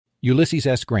Ulysses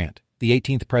S. Grant, the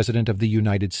 18th President of the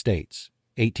United States,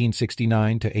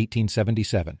 1869 to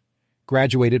 1877,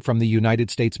 graduated from the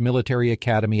United States Military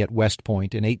Academy at West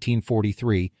Point in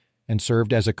 1843 and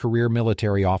served as a career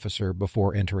military officer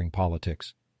before entering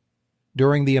politics.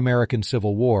 During the American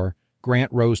Civil War,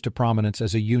 Grant rose to prominence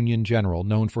as a Union general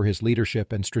known for his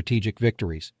leadership and strategic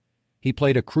victories. He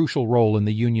played a crucial role in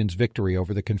the Union's victory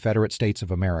over the Confederate States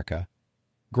of America.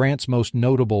 Grant's most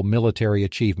notable military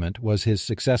achievement was his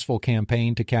successful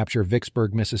campaign to capture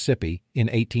Vicksburg, Mississippi in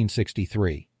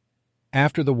 1863.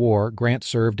 After the war, Grant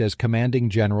served as commanding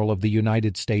general of the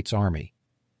United States Army.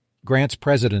 Grant's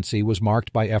presidency was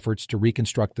marked by efforts to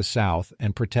reconstruct the South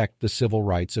and protect the civil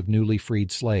rights of newly freed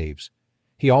slaves.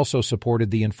 He also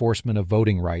supported the enforcement of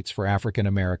voting rights for African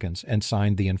Americans and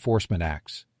signed the Enforcement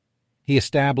Acts. He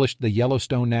established the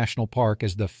Yellowstone National Park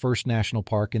as the first national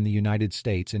park in the United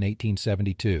States in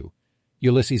 1872.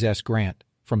 Ulysses S. Grant,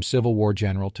 from Civil War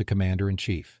general to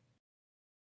commander-in-chief.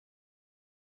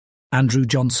 Andrew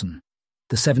Johnson,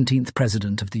 the 17th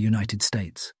President of the United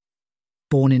States.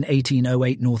 Born in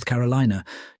 1808 North Carolina,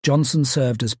 Johnson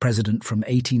served as president from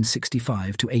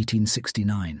 1865 to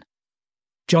 1869.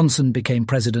 Johnson became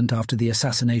president after the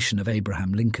assassination of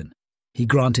Abraham Lincoln. He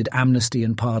granted amnesty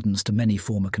and pardons to many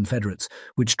former Confederates,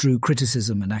 which drew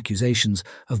criticism and accusations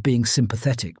of being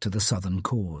sympathetic to the Southern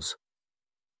cause.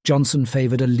 Johnson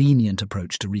favored a lenient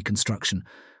approach to Reconstruction,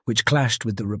 which clashed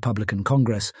with the Republican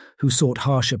Congress, who sought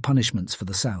harsher punishments for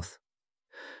the South.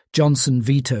 Johnson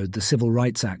vetoed the Civil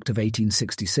Rights Act of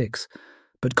 1866,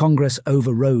 but Congress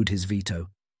overrode his veto,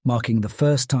 marking the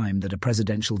first time that a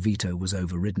presidential veto was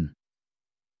overridden.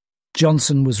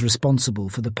 Johnson was responsible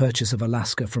for the purchase of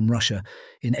Alaska from Russia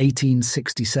in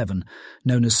 1867,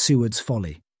 known as Seward's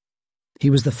Folly. He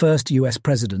was the first U.S.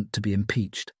 president to be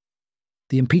impeached.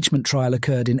 The impeachment trial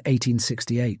occurred in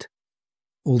 1868.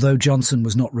 Although Johnson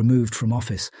was not removed from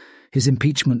office, his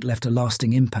impeachment left a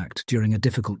lasting impact during a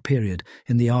difficult period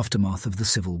in the aftermath of the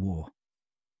Civil War.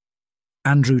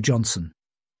 Andrew Johnson,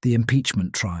 the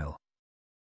impeachment trial.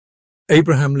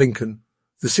 Abraham Lincoln,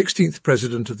 the 16th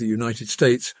President of the United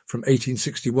States from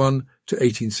 1861 to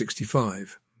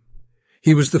 1865.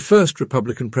 He was the first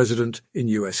Republican president in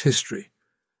U.S. history.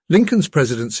 Lincoln's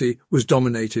presidency was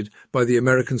dominated by the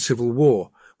American Civil War,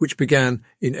 which began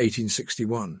in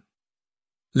 1861.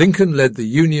 Lincoln led the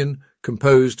Union,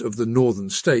 composed of the northern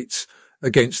states,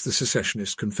 against the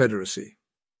secessionist Confederacy.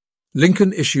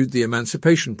 Lincoln issued the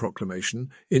Emancipation Proclamation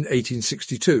in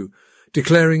 1862,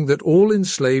 declaring that all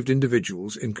enslaved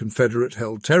individuals in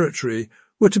Confederate-held territory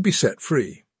were to be set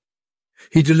free.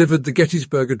 He delivered the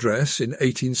Gettysburg Address in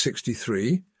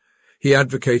 1863. He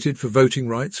advocated for voting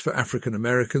rights for African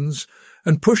Americans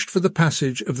and pushed for the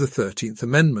passage of the 13th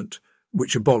Amendment,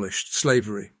 which abolished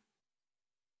slavery.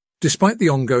 Despite the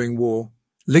ongoing war,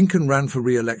 Lincoln ran for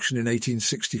re-election in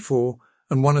 1864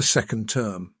 and won a second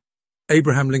term.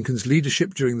 Abraham Lincoln's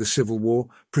leadership during the Civil War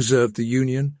preserved the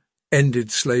Union,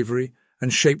 ended slavery,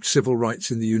 and shaped civil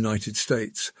rights in the United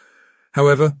States.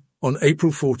 However, on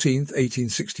April 14,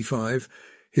 1865,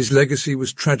 his legacy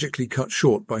was tragically cut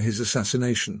short by his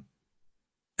assassination.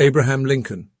 Abraham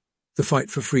Lincoln, The Fight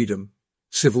for Freedom,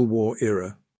 Civil War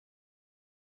Era.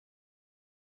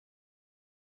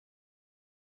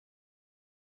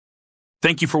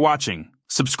 Thank you for watching.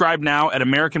 Subscribe now at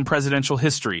American Presidential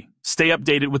History. Stay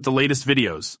updated with the latest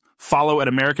videos. Follow at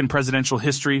American Presidential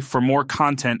History for more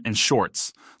content and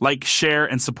shorts. Like, share,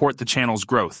 and support the channel's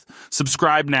growth.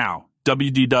 Subscribe now.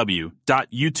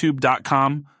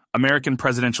 www.youtube.com, American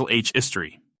Presidential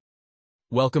History.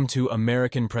 Welcome to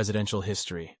American Presidential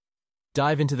History.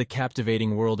 Dive into the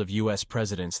captivating world of U.S.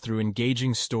 presidents through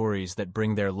engaging stories that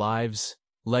bring their lives,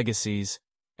 legacies,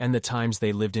 and the times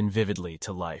they lived in vividly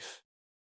to life.